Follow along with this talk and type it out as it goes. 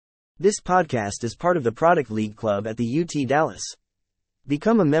This podcast is part of the Product League Club at the UT Dallas.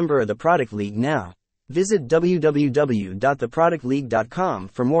 Become a member of the Product League now. Visit www.theproductleague.com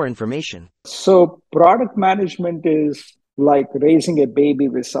for more information. So product management is like raising a baby,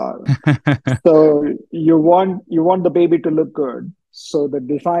 Visal. So you want the baby to look good. So the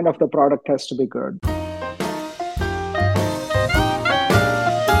design of the product has to be good.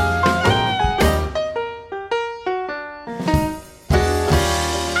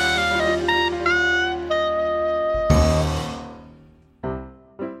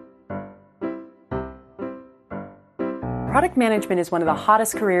 Product management is one of the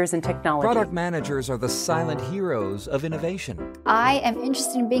hottest careers in technology. Product managers are the silent heroes of innovation. I am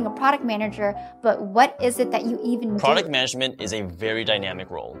interested in being a product manager, but what is it that you even do? Product management is a very dynamic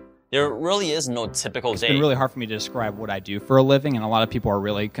role. There really is no typical day. It's been really hard for me to describe what I do for a living, and a lot of people are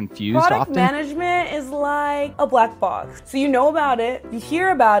really confused Product often. management is like a black box. So you know about it, you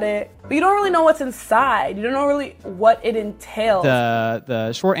hear about it, but you don't really know what's inside. You don't know really what it entails.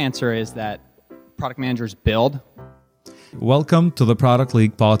 The short answer is that product managers build. Welcome to the Product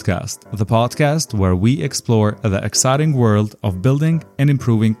League podcast, the podcast where we explore the exciting world of building and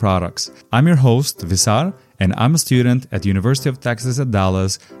improving products. I'm your host, Visar, and I'm a student at University of Texas at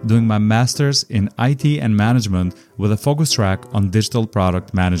Dallas doing my master's in IT and management with a focus track on digital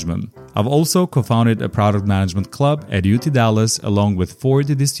product management. I've also co-founded a product management club at UT Dallas along with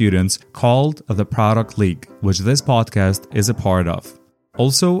 40 students called the Product League, which this podcast is a part of.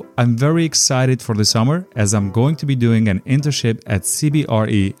 Also, I'm very excited for the summer as I'm going to be doing an internship at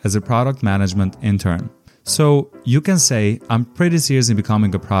CBRE as a product management intern. So you can say I'm pretty serious in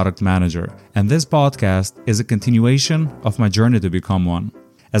becoming a product manager, and this podcast is a continuation of my journey to become one.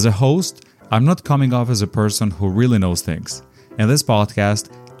 As a host, I'm not coming off as a person who really knows things. In this podcast,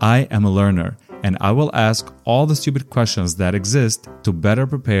 I am a learner, and I will ask all the stupid questions that exist to better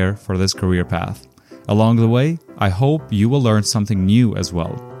prepare for this career path. Along the way, I hope you will learn something new as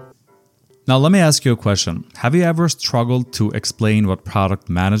well. Now, let me ask you a question. Have you ever struggled to explain what product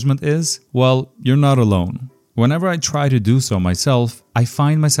management is? Well, you're not alone. Whenever I try to do so myself, I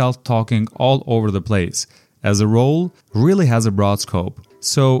find myself talking all over the place, as the role really has a broad scope.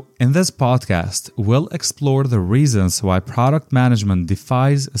 So, in this podcast, we'll explore the reasons why product management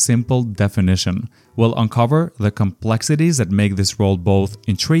defies a simple definition. We'll uncover the complexities that make this role both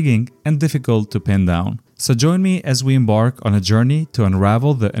intriguing and difficult to pin down. So join me as we embark on a journey to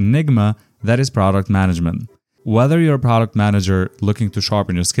unravel the enigma that is product management. Whether you're a product manager looking to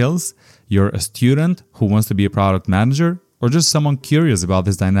sharpen your skills, you're a student who wants to be a product manager, or just someone curious about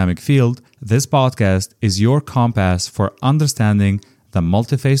this dynamic field, this podcast is your compass for understanding the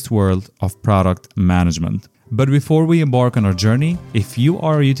multi-faced world of product management. But before we embark on our journey, if you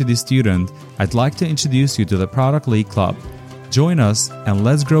are a UTD student, I'd like to introduce you to the Product League Club. Join us and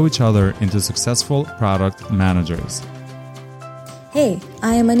let's grow each other into successful product managers. Hey,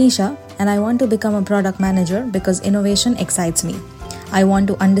 I am Anisha and I want to become a product manager because innovation excites me. I want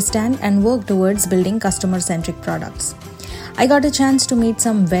to understand and work towards building customer-centric products. I got a chance to meet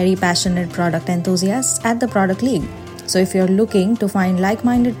some very passionate product enthusiasts at the Product League. So if you're looking to find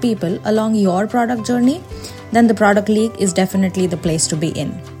like-minded people along your product journey, then the Product League is definitely the place to be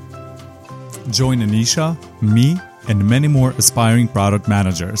in. Join Anisha, me, and many more aspiring product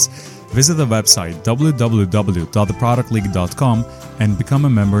managers. Visit the website www.theproductleague.com and become a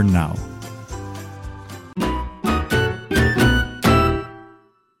member now.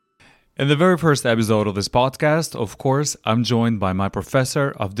 In the very first episode of this podcast, of course, I'm joined by my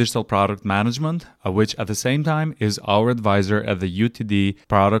professor of digital product management, which at the same time is our advisor at the UTD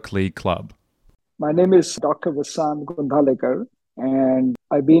Product League Club. My name is Dr. Vasant Gondhalekar, and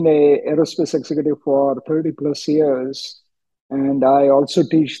I've been an aerospace executive for 30 plus years. And I also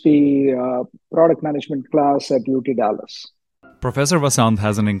teach the product management class at UT Dallas. Professor Vasant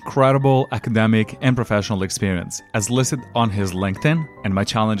has an incredible academic and professional experience, as listed on his LinkedIn, and my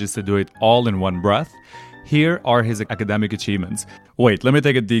challenge is to do it all in one breath. Here are his academic achievements. Wait, let me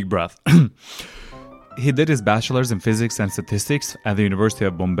take a deep breath. He did his bachelor's in physics and statistics at the University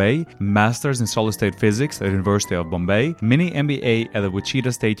of Bombay, master's in solid-state physics at the University of Bombay, mini MBA at the Wichita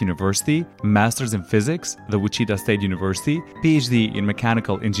State University, master's in physics at the Wichita State University, PhD in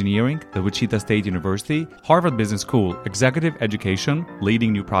mechanical engineering at the Wichita State University, Harvard Business School, executive education,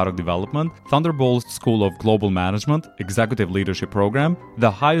 leading new product development, Thunderbolt School of Global Management, executive leadership program, The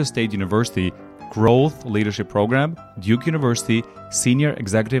Ohio State University, Growth Leadership Program, Duke University, Senior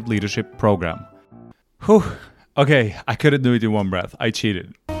Executive Leadership Program. Whew. Okay, I couldn't do it in one breath. I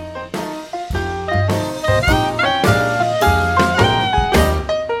cheated.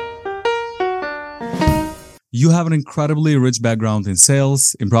 you have an incredibly rich background in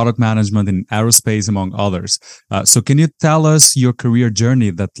sales, in product management, in aerospace, among others. So can you tell us your career journey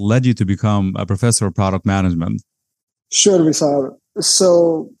that led you to become a professor of product management? Sure, Visar.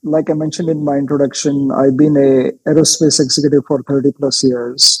 So, like I mentioned in my introduction, I've been a aerospace executive for 30 plus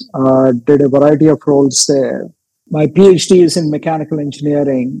years, did a variety of roles there. My PhD is in mechanical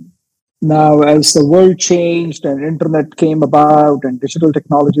engineering. Now, as the world changed and internet came about and digital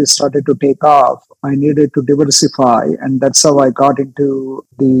technology started to take off, I needed to diversify. And that's how I got into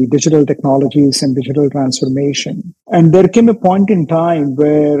the digital technologies and digital transformation. And there came a point in time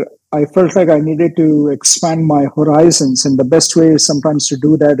where I felt like I needed to expand my horizons. And the best way sometimes to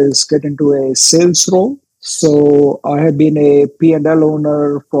do that is get into a sales role. So I have been a P&L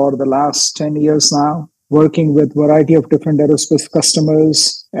owner for the last 10 years now, working with a variety of different aerospace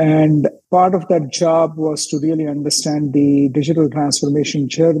customers. And part of that job was to really understand the digital transformation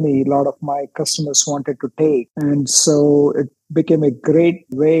journey a lot of my customers wanted to take. And so it became a great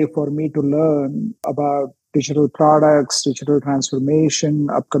way for me to learn about digital products, digital transformation,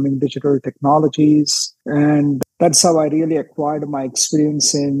 upcoming digital technologies. And that's how I really acquired my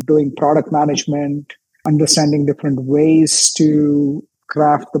experience in doing product management, understanding different ways to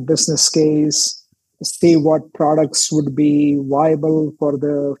craft the business case, see what products would be viable for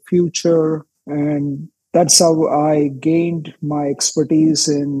the future. And that's how I gained my expertise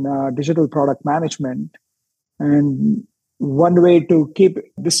in digital product management. And one way to keep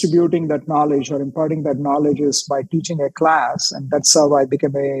distributing that knowledge or imparting that knowledge is by teaching a class. And that's how I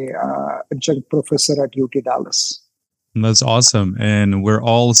became a adjunct professor at UT Dallas. That's awesome. And we're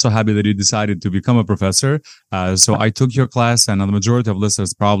all so happy that you decided to become a professor. So I took your class, and the majority of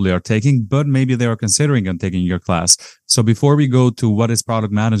listeners probably are taking, but maybe they are considering on taking your class. So before we go to what is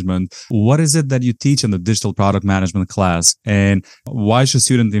product management, what is it that you teach in the digital product management class? And why should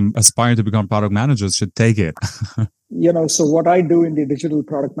students aspiring to become product managers should take it? So what I do in the digital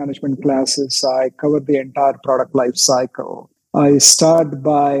product management class is I cover the entire product life cycle. I start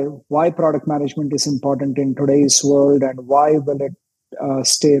by why product management is important in today's world and why will it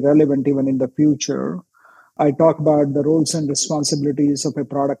stay relevant even in the future. I talk about the roles and responsibilities of a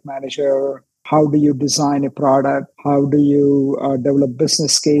product manager. How do you design a product? How do you develop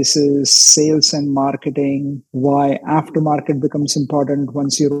business cases, sales and marketing? Why aftermarket becomes important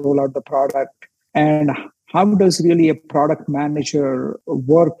once you roll out the product? And how does really a product manager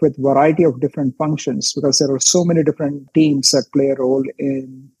work with variety of different functions? Because there are so many different teams that play a role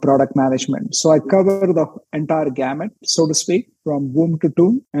in product management. So I cover the entire gamut, so to speak, from womb to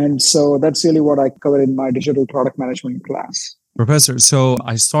tomb. And so that's really what I cover in my digital product management class. Professor, so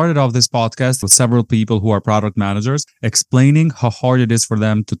I started off this podcast with several people who are product managers, explaining how hard it is for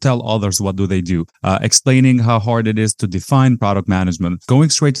them to tell others what do they do, explaining how hard it is to define product management, going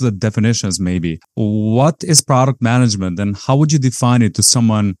straight to the definitions maybe. What is product management and how would you define it to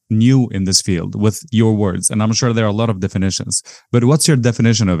someone new in this field with your words? And I'm sure there are a lot of definitions, but what's your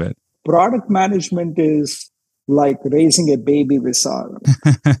definition of it? Product management is like raising a baby, Visar.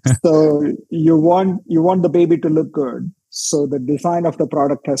 So you want the baby to look good. So the design of the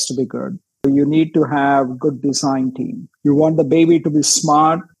product has to be good. You need to have good design team. You want the baby to be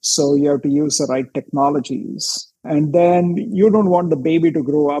smart, so you have to use the right technologies. And then you don't want the baby to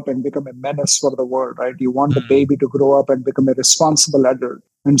grow up and become a menace for the world, right? You want the baby to grow up and become a responsible adult.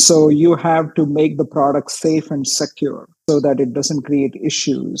 And so you have to make the product safe and secure so that it doesn't create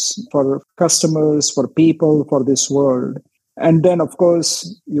issues for customers, for people, for this world. And then, of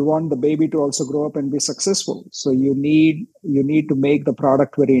course, you want the baby to also grow up and be successful. So you need to make the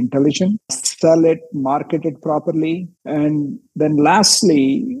product very intelligent, sell it, market it properly. And then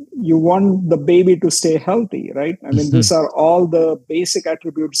lastly, you want the baby to stay healthy, right? I mean, these are all the basic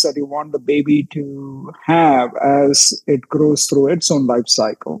attributes that you want the baby to have as it grows through its own life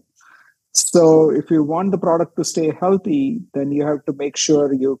cycle. So if you want the product to stay healthy, then you have to make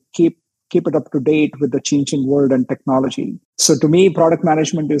sure you keep it up to date with the changing world and technology. So to me, product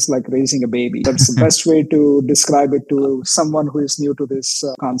management is like raising a baby. That's the best way to describe it to someone who is new to this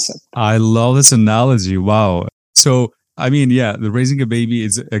concept. I love this analogy. Wow. So, I mean, yeah, the raising a baby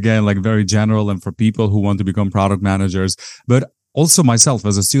is, again, like very general and for people who want to become product managers. But also myself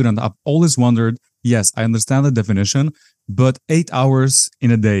as a student, I've always wondered, yes, I understand the definition, but 8 hours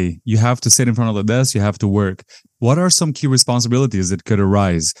in a day, you have to sit in front of the desk, you have to work. What are some key responsibilities that could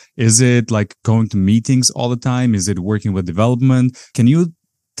arise? Is it like going to meetings all the time? Is it working with development? Can you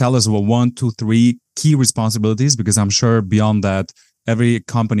tell us what 1, 2, 3 key responsibilities? Because I'm sure beyond that, every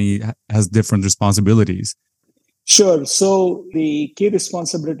company has different responsibilities. Sure. So the key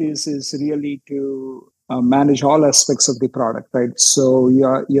responsibilities is really to manage all aspects of the product, right? So you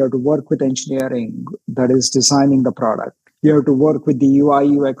have to work with engineering, that is designing the product. You have to work with the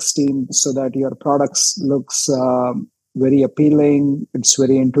UI UX team so that your products looks very appealing. It's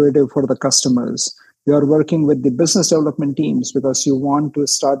very intuitive for the customers. You are working with the business development teams because you want to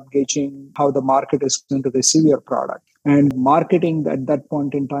start gauging how the market is going to receive your product. And marketing at that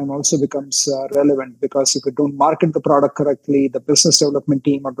point in time also becomes relevant, because if you don't market the product correctly, the business development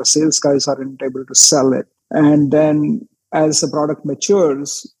team or the sales guys aren't able to sell it. And then as the product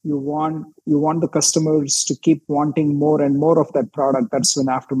matures, you want the customers to keep wanting more and more of that product. That's when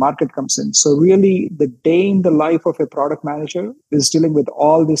aftermarket comes in. So really, the day in the life of a product manager is dealing with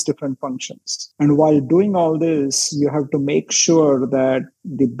all these different functions. And while doing all this, you have to make sure that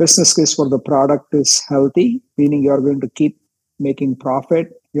the business case for the product is healthy, meaning you're going to keep making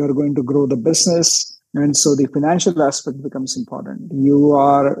profit, you're going to grow the business. And so the financial aspect becomes important. You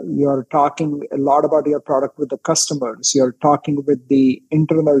are talking a lot about your product with the customers. You're talking with the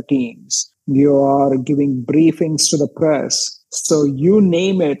internal teams. You are giving briefings to the press. So you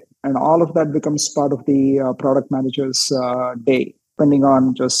name it, and all of that becomes part of the product manager's day, depending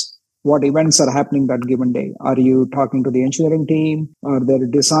on just what events are happening that given day. Are you talking to the engineering team? Are there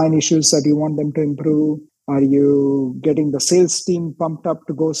design issues that you want them to improve? Are you getting the sales team pumped up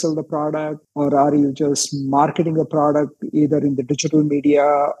to go sell the product? Or are you just marketing the product either in the digital media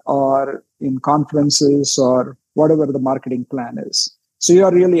or in conferences or whatever the marketing plan is? So you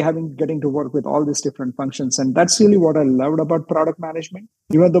are really getting to work with all these different functions. And that's really what I loved about product management.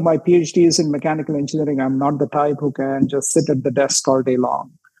 Even though my PhD is in mechanical engineering, I'm not the type who can just sit at the desk all day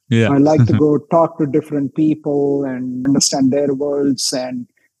long. Yeah. I like to go talk to different people and understand their worlds and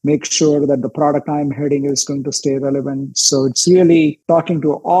make sure that the product I'm heading is going to stay relevant. So it's really talking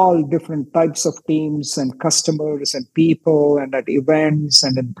to all different types of teams and customers and people and at events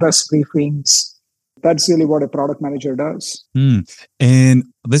and in press briefings. That's really what a product manager does. And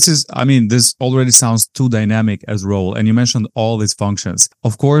this already sounds too dynamic as role. And you mentioned all these functions.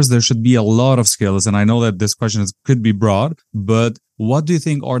 Of course, there should be a lot of skills. And I know that this question could be broad, but what do you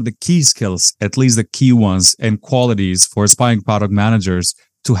think are the key skills, at least the key ones and qualities for aspiring product managers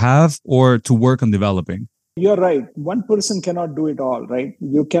to have or to work on developing? You're right. One person cannot do it all, right?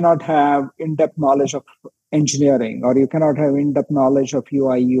 You cannot have in-depth knowledge of engineering, or you cannot have in-depth knowledge of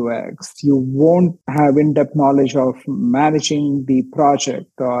UI UX. You won't have in-depth knowledge of managing the project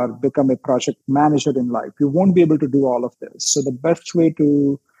or become a project manager in life. You won't be able to do all of this. So the best way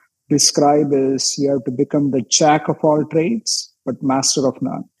to describe is you have to become the jack of all trades, but master of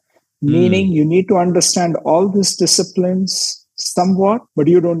none. Meaning you need to understand all these disciplines somewhat, but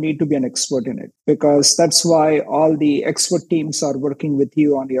you don't need to be an expert in it, because that's why all the expert teams are working with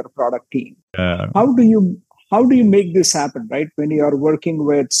you on your product team. How do you make this happen, right? When you are working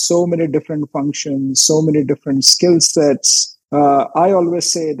with so many different functions, so many different skill sets, I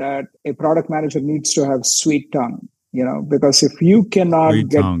always say that a product manager needs to have sweet tongue, because if you cannot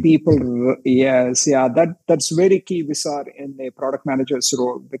get people, that's very key, Visar, in a product manager's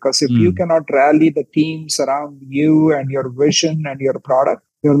role. Because if you cannot rally the teams around you and your vision and your product,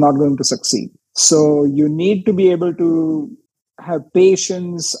 you're not going to succeed. So you need to be able to have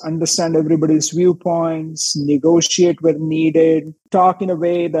patience, understand everybody's viewpoints, negotiate where needed, talk in a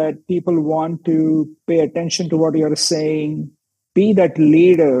way that people want to pay attention to what you're saying. Be that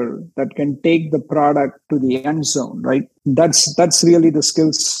leader that can take the product to the end zone, right? That's really the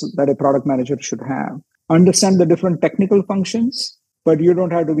skills that a product manager should have. Understand the different technical functions, but you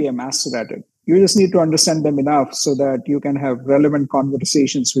don't have to be a master at it. You just need to understand them enough so that you can have relevant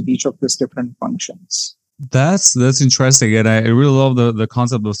conversations with each of these different functions. That's interesting. And I really love the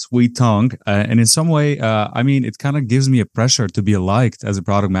concept of sweet tongue. And in some way, it kind of gives me a pressure to be liked as a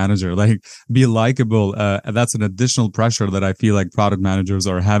product manager, like be likable. That's an additional pressure that I feel like product managers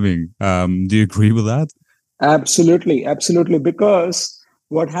are having. Do you agree with that? Absolutely. Absolutely. Because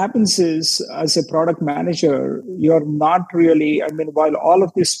what happens is, as a product manager, you're not really, while all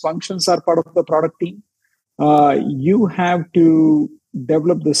of these functions are part of the product team, you have to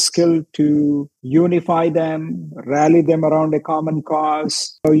develop the skill to unify them, rally them around a common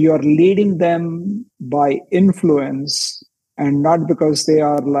cause. So you're leading them by influence and not because they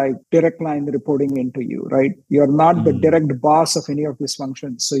are like direct line reporting into you, right? You're not the direct boss of any of these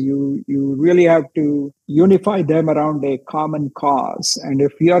functions. So you really have to unify them around a common cause. And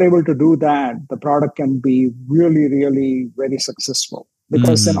if you are able to do that, the product can be really, really very successful,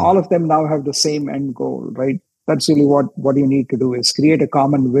 because then all of them now have the same end goal, right? That's really what you need to do, is create a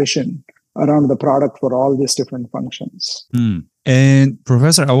common vision around the product for all these different functions. And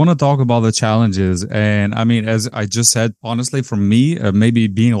Professor, I want to talk about the challenges. And I mean, as I just said, honestly, for me, maybe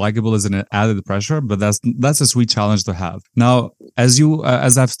being likable is an added pressure, but that's a sweet challenge to have. Now, as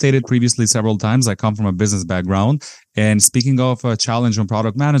I've stated previously several times, I come from a business background. And speaking of a challenge on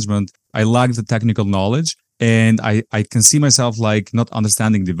product management, I lack the technical knowledge. And I can see myself like not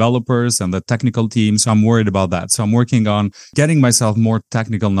understanding developers and the technical team. So I'm worried about that. So I'm working on getting myself more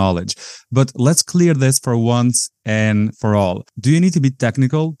technical knowledge. But let's clear this for once and for all. Do you need to be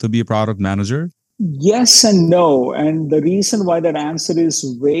technical to be a product manager? Yes and no. And the reason why that answer is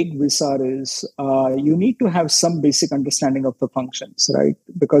vague, Visar, is you need to have some basic understanding of the functions, right?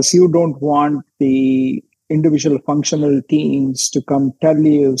 Because you don't want the individual functional teams to come tell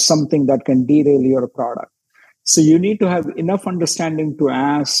you something that can derail your product. So you need to have enough understanding to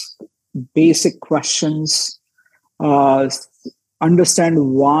ask basic questions,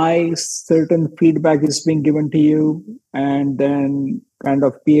 understand why certain feedback is being given to you, and then kind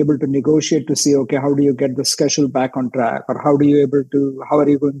of be able to negotiate to see, okay, how do you get the schedule back on track? Or how are you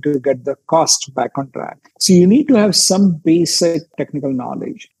going to get the cost back on track? So you need to have some basic technical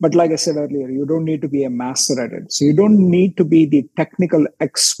knowledge. But like I said earlier, you don't need to be a master at it. So you don't need to be the technical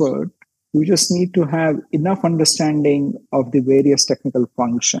expert. You just need to have enough understanding of the various technical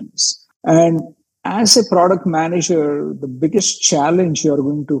functions. And as a product manager, the biggest challenge you're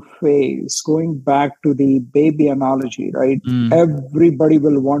going to face, going back to the baby analogy, right? Everybody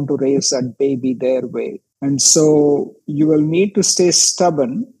will want to raise that baby their way. And so you will need to stay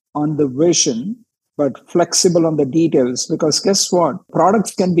stubborn on the vision, but flexible on the details. Because guess what?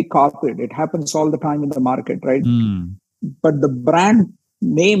 Products can be copied. It happens all the time in the market, right? But the brand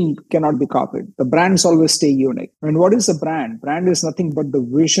name cannot be copied. The brands always stay unique. And what is the brand? Brand is nothing but the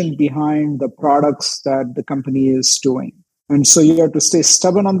vision behind the products that the company is doing. And so you have to stay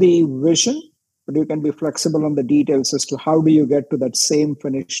stubborn on the vision, but you can be flexible on the details as to how do you get to that same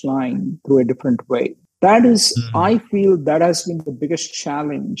finish line through a different way. That is, I feel that has been the biggest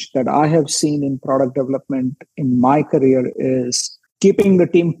challenge that I have seen in product development in my career, is keeping the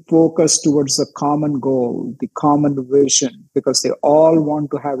team focused towards the common goal, the common vision, because they all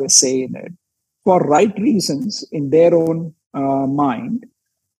want to have a say in it for right reasons in their own mind.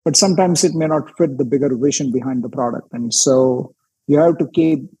 But sometimes it may not fit the bigger vision behind the product. And so you have to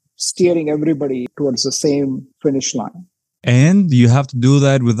keep steering everybody towards the same finish line. And you have to do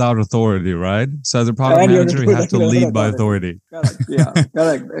that without authority, right? So as a product manager, you have to lead by authority. Correct. Yeah,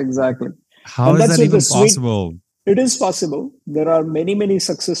 correct. Exactly. How is that even possible? It is possible. There are many, many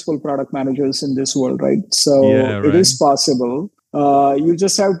successful product managers in this world, right? So it is possible. You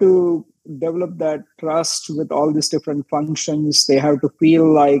just have to develop that trust with all these different functions. They have to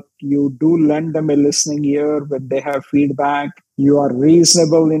feel like you do lend them a listening ear when they have feedback. You are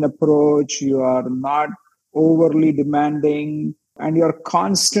reasonable in approach. You are not overly demanding. And you're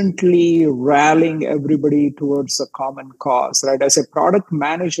constantly rallying everybody towards a common cause, right? As a product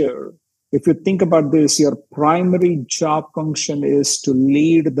manager, if you think about this, your primary job function is to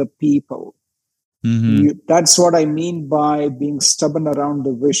lead the people. That's what I mean by being stubborn around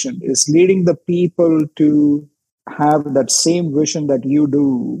the vision, is leading the people to have that same vision that you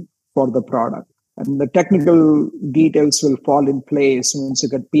do for the product. And the technical details will fall in place once you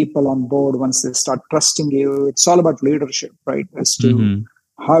get people on board, once they start trusting you. It's all about leadership, right? As to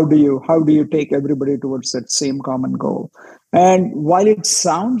how do you take everybody towards that same common goal? And while it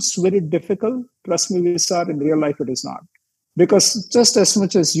sounds very difficult, trust me, Visar, in real life, it is not. Because just as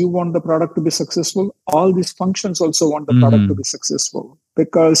much as you want the product to be successful, all these functions also want the product to be successful.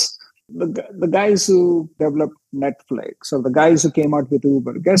 Because the guys who developed Netflix, or the guys who came out with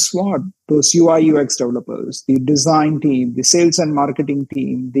Uber, guess what? Those UI UX developers, the design team, the sales and marketing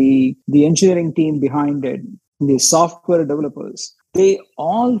team, the engineering team behind it, the software developers, they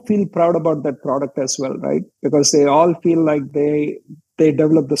all feel proud about that product as well, right? Because they all feel like they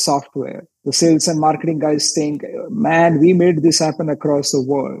develop the software. The sales and marketing guys think, man, we made this happen across the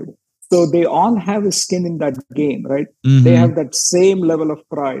world. So they all have a skin in that game, right? They have that same level of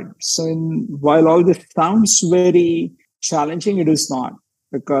pride. So while all this sounds very challenging, it is not,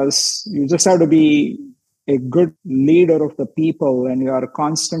 because you just have to be a good leader of the people, and you are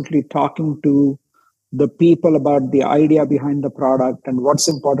constantly talking to the people about the idea behind the product and what's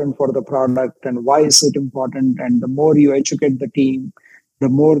important for the product and why is it important. And the more you educate the team, the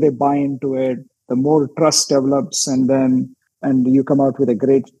more they buy into it, the more trust develops, and you come out with a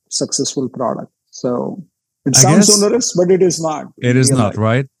great, successful product. So it sounds onerous, but it is not. It is not,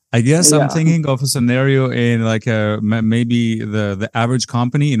 right? I guess I'm thinking of a scenario in like maybe the average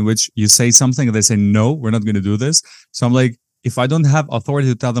company in which you say something and they say, no, we're not going to do this. So I'm like, if I don't have authority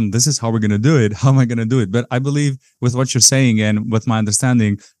to tell them this is how we're going to do it, how am I going to do it? But I believe with what you're saying and with my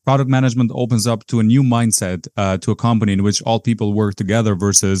understanding, product management opens up to a new mindset to a company in which all people work together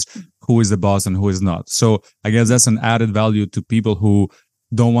versus who is the boss and who is not. So I guess that's an added value to people who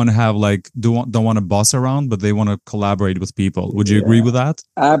don't want to have don't want a boss around, but they want to collaborate with people. Would you agree with that?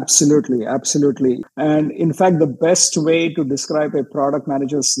 Absolutely. And in fact, the best way to describe a product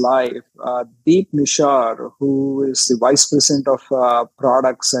manager's life, Deep Nishar, who is the vice president of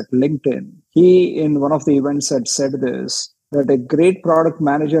products at LinkedIn, he in one of the events had said this, that a great product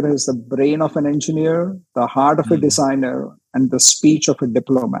manager has the brain of an engineer, the heart of a designer, and the speech of a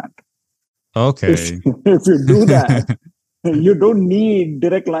diplomat. Okay. If you do that, you don't need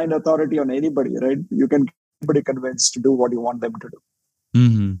direct line authority on anybody, right? You can get everybody convinced to do what you want them to do.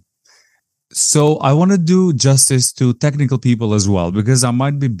 Mm-hmm. So I want to do justice to technical people as well, because I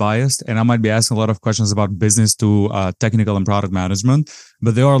might be biased and I might be asking a lot of questions about business to technical and product management.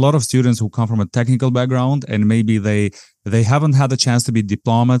 But there are a lot of students who come from a technical background and maybe they haven't had the chance to be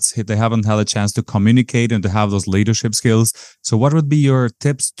diplomats. They haven't had a chance to communicate and to have those leadership skills. So what would be your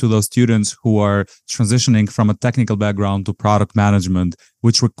tips to those students who are transitioning from a technical background to product management,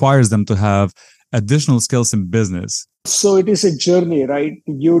 which requires them to have additional skills in business? So it is a journey, right?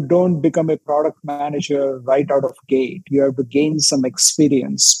 You don't become a product manager right out of gate. You have to gain some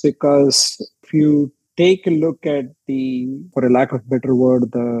experience, because if you take a look at for a lack of a better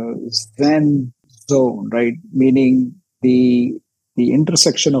word, the Zen zone, right? Meaning the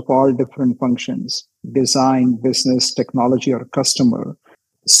intersection of all different functions, design, business, technology, or customer.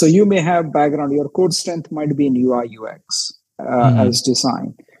 So you may have background, your core strength might be in UI UX as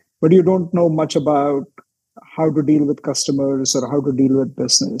design, but you don't know much about how to deal with customers or how to deal with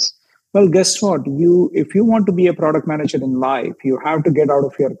business. Well, guess what? If you want to be a product manager in life, you have to get out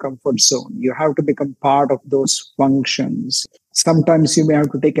of your comfort zone. You have to become part of those functions. Sometimes you may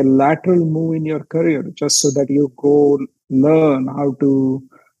have to take a lateral move in your career just so that you go learn how to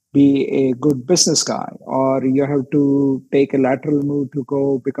be a good business guy, or you have to take a lateral move to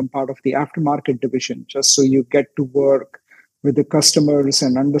go become part of the aftermarket division just so you get to work with the customers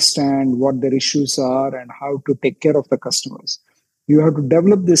and understand what their issues are and how to take care of the customers. You have to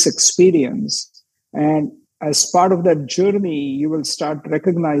develop this experience. And as part of that journey, you will start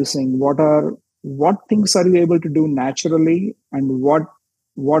recognizing what things are you able to do naturally and what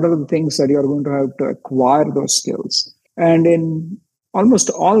are the things that you're going to have to acquire those skills. And in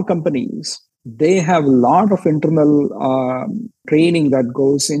almost all companies, they have a lot of internal training that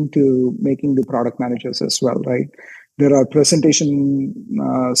goes into making the product managers as well, right? There are presentation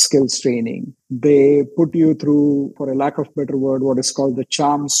skills training. They put you through, for a lack of a better word, what is called the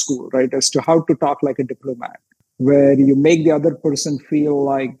charm school, right? As to how to talk like a diplomat, where you make the other person feel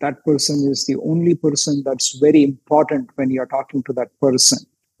like that person is the only person that's very important when you're talking to that person.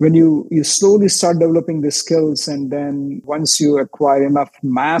 When you slowly start developing the skills, and then once you acquire enough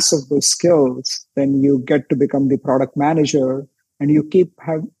mass of those skills, then you get to become the product manager, and you keep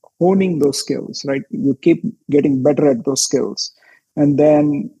honing those skills, right? You keep getting better at those skills. And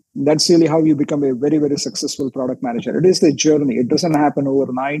then that's really how you become a very, very successful product manager. It is the journey. It doesn't happen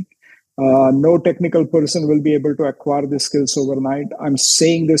overnight. No technical person will be able to acquire these skills overnight. I'm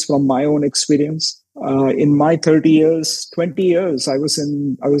saying this from my own experience. In my 20 years, I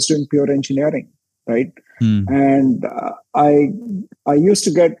was doing pure engineering, right? And I used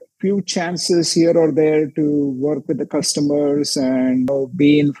to get few chances here or there to work with the customers and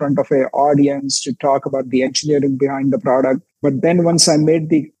be in front of an audience to talk about the engineering behind the product. But then once I made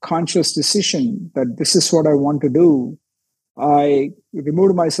the conscious decision that this is what I want to do, I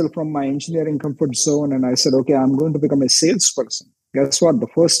removed myself from my engineering comfort zone and I said, okay, I'm going to become a salesperson. Guess what? The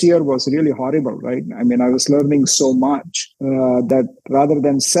first year was really horrible, right? I mean, I was learning so much that rather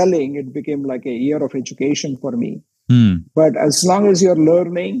than selling, it became like a year of education for me. But as long as you're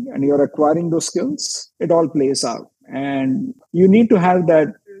learning and you're acquiring those skills, it all plays out. And you need to have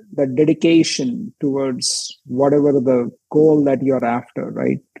that dedication towards whatever the goal that you're after,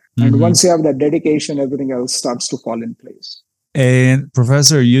 right? And once you have that dedication, everything else starts to fall in place. And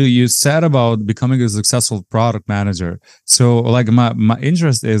Professor, you said about becoming a successful product manager. So like my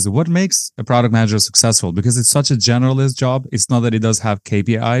interest is what makes a product manager successful, because it's such a generalist job. It's not that it does have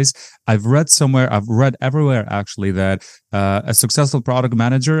KPIs. I've read everywhere actually that a successful product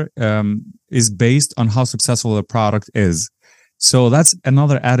manager is based on how successful a product is. So that's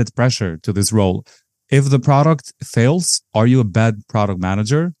another added pressure to this role. If the product fails, are you a bad product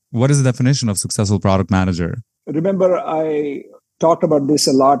manager? What is the definition of successful product manager? Remember, I talked about this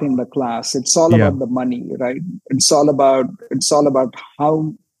a lot in the class. It's all about the money, right? It's all about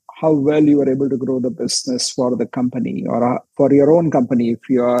how how well you are able to grow the business for the company or for your own company if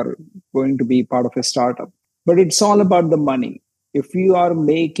you are going to be part of a startup. But it's all about the money. If you are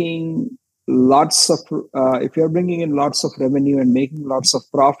making if you're bringing in lots of revenue and making lots of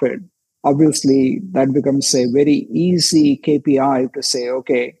profit, obviously that becomes a very easy KPI to say,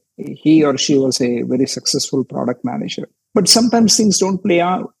 okay, he or she was a very successful product manager. But sometimes things don't play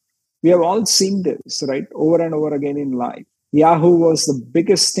out. We have all seen this, right? Over and over again in life. Yahoo was the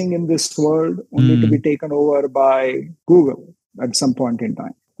biggest thing in this world, only to be taken over by Google at some point in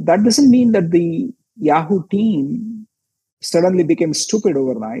time. That doesn't mean that the Yahoo team suddenly became stupid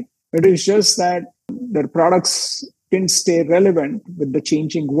overnight. It is just that their products didn't stay relevant with the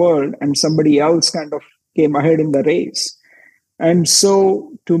changing world and somebody else kind of came ahead in the race. And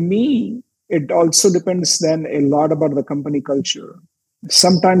so to me, it also depends then a lot about the company culture.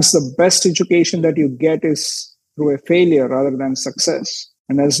 Sometimes the best education that you get is through a failure rather than success.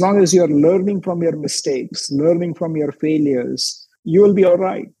 And as long as you're learning from your mistakes, learning from your failures, you will be all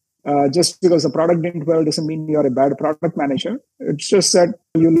right. Just because the product didn't well doesn't mean you're a bad product manager. It's just that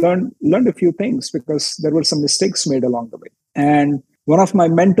you learned a few things because there were some mistakes made along the way. And one of my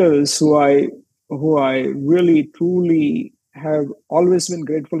mentors who I really truly have always been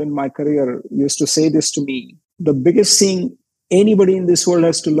grateful in my career used to say this to me. The biggest thing anybody in this world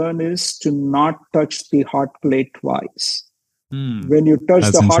has to learn is to not touch the hot plate twice. When you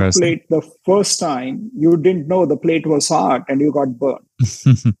touch the hot plate the first time, you didn't know the plate was hot and you got burned.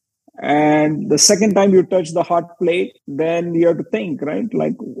 And the second time you touch the hot plate, then you have to think, right?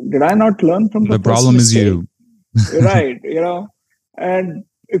 Like, did I not learn from the problem mistake? Is you. Right. And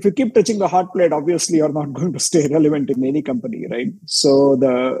if you keep touching the hot plate, obviously you're not going to stay relevant in any company, right? So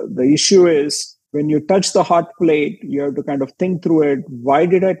the issue is when you touch the hot plate, you have to kind of think through it. Why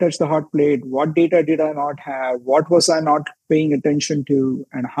did I touch the hot plate? What data did I not have? What was I not paying attention to?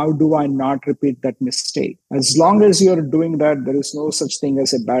 And how do I not repeat that mistake? As long as you're doing that, there is no such thing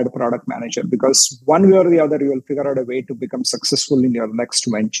as a bad product manager, because one way or the other, you will figure out a way to become successful in your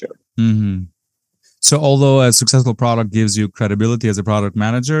next venture. Mm-hmm. So although a successful product gives you credibility as a product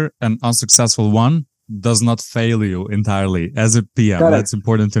manager, an unsuccessful one does not fail you entirely as a PM. Correct. That's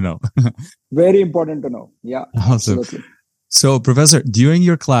important to know. Very important to know. Yeah, awesome. Absolutely. So, Professor, during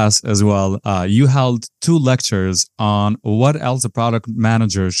your class as well, you held 2 lectures on what else a product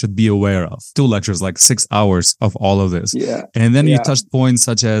manager should be aware of. 2 lectures, like 6 hours of all of this. Yeah. And then you touched points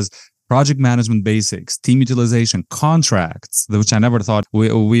such as project management basics, team utilization, contracts, which I never thought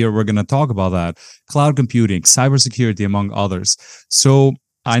we were going to talk about that, cloud computing, cybersecurity, among others. So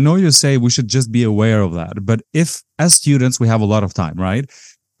I know you say we should just be aware of that, but if as students we have a lot of time, right?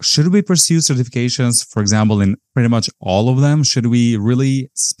 Should we pursue certifications, for example, in pretty much all of them? Should we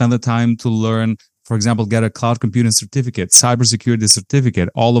really spend the time to learn, for example, get a cloud computing certificate, cybersecurity certificate,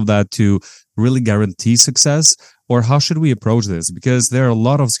 all of that to really guarantee success? Or how should we approach this? Because there are a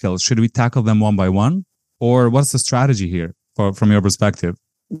lot of skills. Should we tackle them one by one? Or what's the strategy here from your perspective?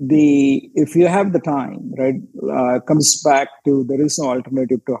 If you have the time, right, comes back to there is no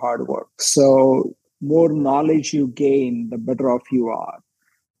alternative to hard work. So more knowledge you gain, the better off you are.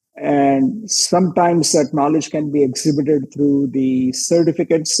 And sometimes that knowledge can be exhibited through the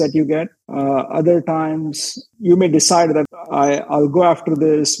certificates that you get. Other times you may decide that I'll go after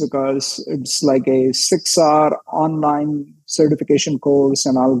this because it's like a 6-hour online certification course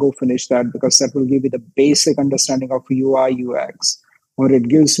and I'll go finish that because that will give you the basic understanding of UI, UX, or it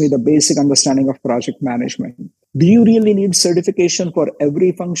gives me the basic understanding of project management. Do you really need certification for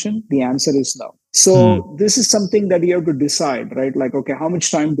every function? The answer is no. So this is something that you have to decide, right? Like, okay, how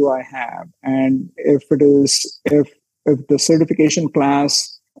much time do I have? And if the certification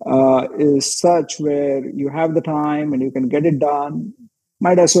class is such where you have the time and you can get it done,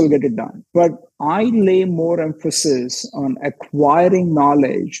 might as well get it done. But I lay more emphasis on acquiring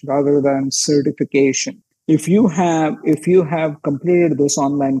knowledge rather than certification. If you have completed those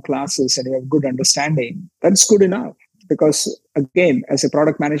online classes and you have good understanding, that's good enough. Because again, as a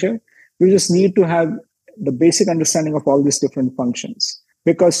product manager, you just need to have the basic understanding of all these different functions.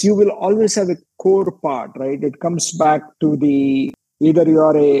 Because you will always have a core part, right? It comes back to either you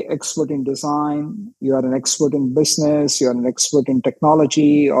are an expert in design, you are an expert in business, you are an expert in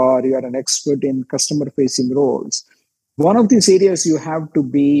technology, or you are an expert in customer-facing roles. One of these areas you have to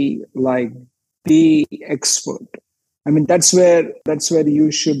be like the expert. I mean, that's where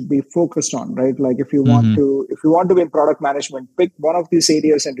you should be focused on, right? Like if you want to be in product management, pick one of these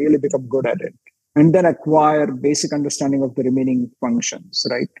areas and really become good at it, and then acquire basic understanding of the remaining functions,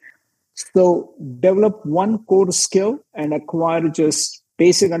 right? So develop one core skill and acquire just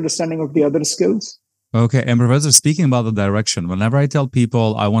basic understanding of the other skills. Okay. And Professor, speaking about the direction, whenever I tell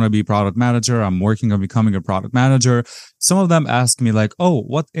people I want to be product manager, I'm working on becoming a product manager, some of them ask me like, oh,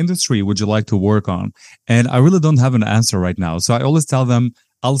 what industry would you like to work on? And I really don't have an answer right now. So I always tell them,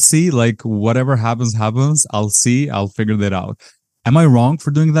 I'll see, like whatever happens. I'll see, I'll figure that out. Am I wrong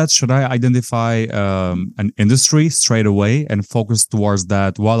for doing that? Should I identify an industry straight away and focus towards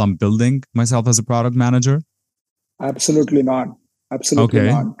that while I'm building myself as a product manager? Absolutely not. Absolutely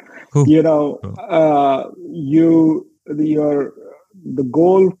Okay. not. Cool. You know, the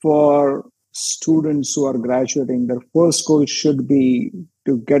goal for students who are graduating, their first goal should be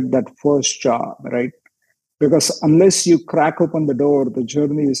to get that first job, right? Because unless you crack open the door, the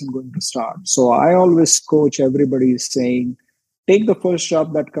journey isn't going to start. So I always coach everybody saying, take the first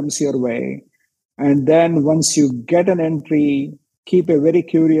job that comes your way. And then once you get an entry, keep a very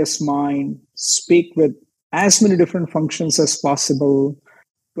curious mind, speak with as many different functions as possible.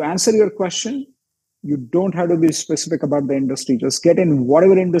 To answer your question, you don't have to be specific about the industry. Just get in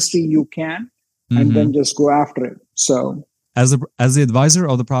whatever industry you can and then just go after it. So as the advisor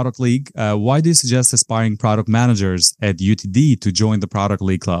of the Product League, why do you suggest aspiring product managers at UTD to join the Product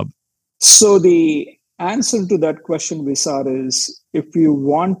League Club? So the answer to that question, Visar, is if you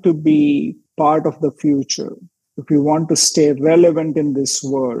want to be part of the future, if you want to stay relevant in this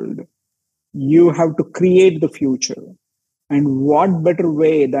world, you have to create the future. And what better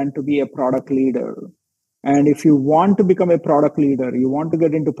way than to be a product leader? And if you want to become a product leader, you want to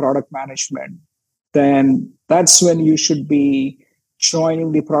get into product management, then that's when you should be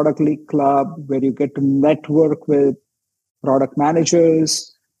joining the Product League Club, where you get to network with product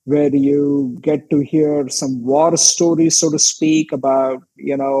managers, where you get to hear some war stories, so to speak, about,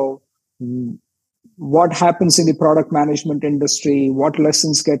 what happens in the product management industry, what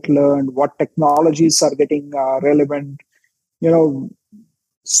lessons get learned, what technologies are getting relevant.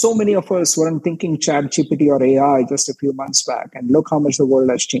 So many of us weren't thinking ChatGPT or AI just a few months back, and look how much the world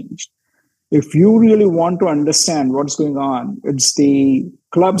has changed. If you really want to understand what's going on, it's the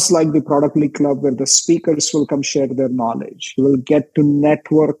clubs like the Product League Club where the speakers will come share their knowledge. You will get to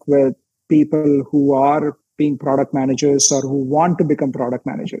network with people who are being product managers or who want to become product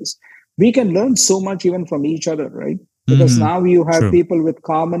managers. We can learn so much even from each other, right? Because now you have people with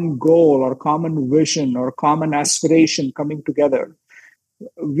common goal or common vision or common aspiration coming together.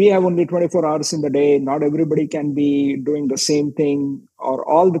 We have only 24 hours in the day. Not everybody can be doing the same thing or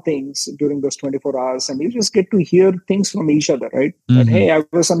all the things during those 24 hours. And you just get to hear things from each other, right? That, hey, I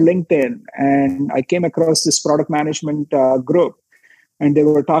was on LinkedIn and I came across this product management group and they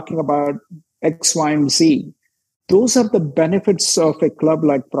were talking about X, Y, and Z. Those are the benefits of a club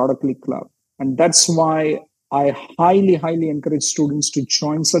like Product League Club. And that's why I highly, highly encourage students to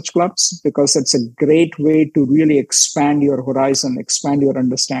join such clubs, because it's a great way to really expand your horizon, expand your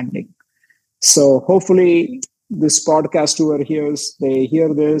understanding. So hopefully this podcast whoever hears, they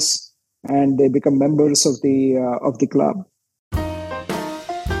hear this and they become members of the club.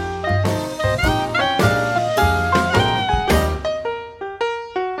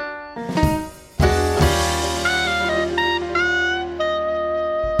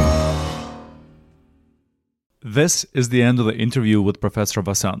 This is the end of the interview with Professor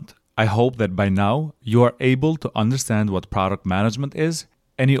Vasant. I hope that by now you are able to understand what product management is,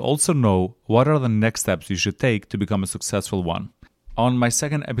 and you also know what are the next steps you should take to become a successful one. On my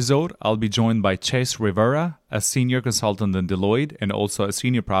second episode, I'll be joined by Chase Rivera, a senior consultant in Deloitte and also a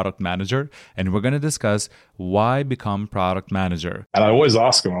senior product manager, and we're going to discuss why become product manager. And I always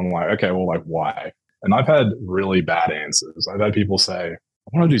ask them, I'm like, okay, well, like, why? And I've had really bad answers. I've had people say,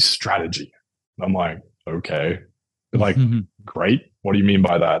 I want to do strategy. And I'm like, okay, like, great. What do you mean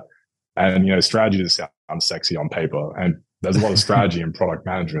by that? And, strategy just sounds sexy on paper. And there's a lot of strategy in product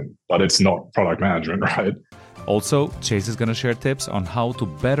management, but it's not product management, right? Also, Chase is going to share tips on how to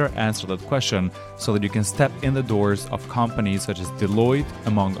better answer that question so that you can step in the doors of companies such as Deloitte,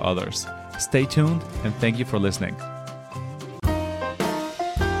 among others. Stay tuned, and thank you for listening.